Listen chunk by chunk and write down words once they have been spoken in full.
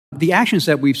The actions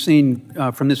that we've seen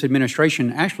from this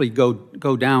administration actually go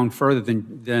down further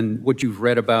than what you've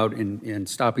read about in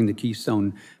stopping the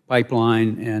Keystone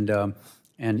pipeline,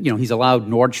 and you know, he's allowed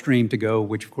Nord Stream to go,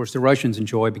 which of course the Russians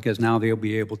enjoy because now they'll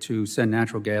be able to send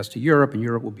natural gas to Europe, and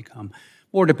Europe will become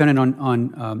more dependent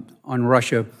on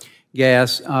Russia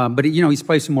gas. But you know, he's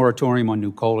placed a moratorium on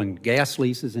new coal and gas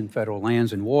leases in federal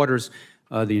lands and waters.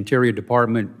 The Interior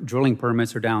Department drilling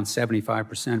permits are down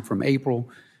 75% from April.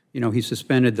 You know, he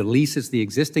suspended the leases, the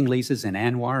existing leases in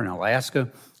ANWR in Alaska.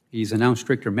 He's announced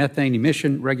stricter methane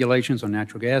emission regulations on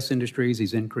natural gas industries.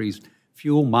 He's increased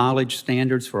fuel mileage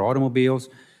standards for automobiles.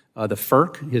 The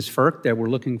FERC, his FERC that we're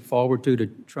looking forward to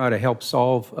try to help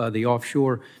solve the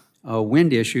offshore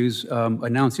wind issues,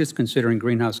 announced it's considering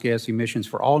greenhouse gas emissions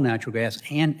for all natural gas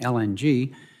and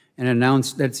LNG, and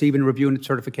announced that it's even reviewing the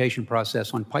certification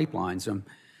process on pipelines. And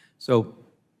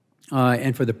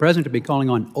for the president to be calling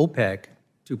on OPEC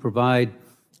to provide,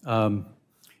 you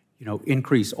know,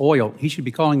 increased oil, he should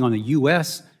be calling on the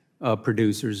U.S.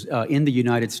 Producers in the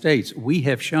United States. We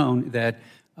have shown that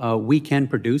we can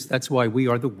produce. That's why we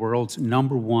are the world's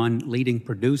 #1 leading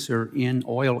producer in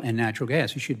oil and natural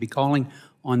gas. You should be calling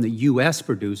on the U.S.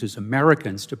 producers,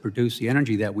 Americans, to produce the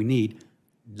energy that we need,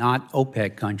 not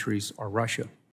OPEC countries or Russia.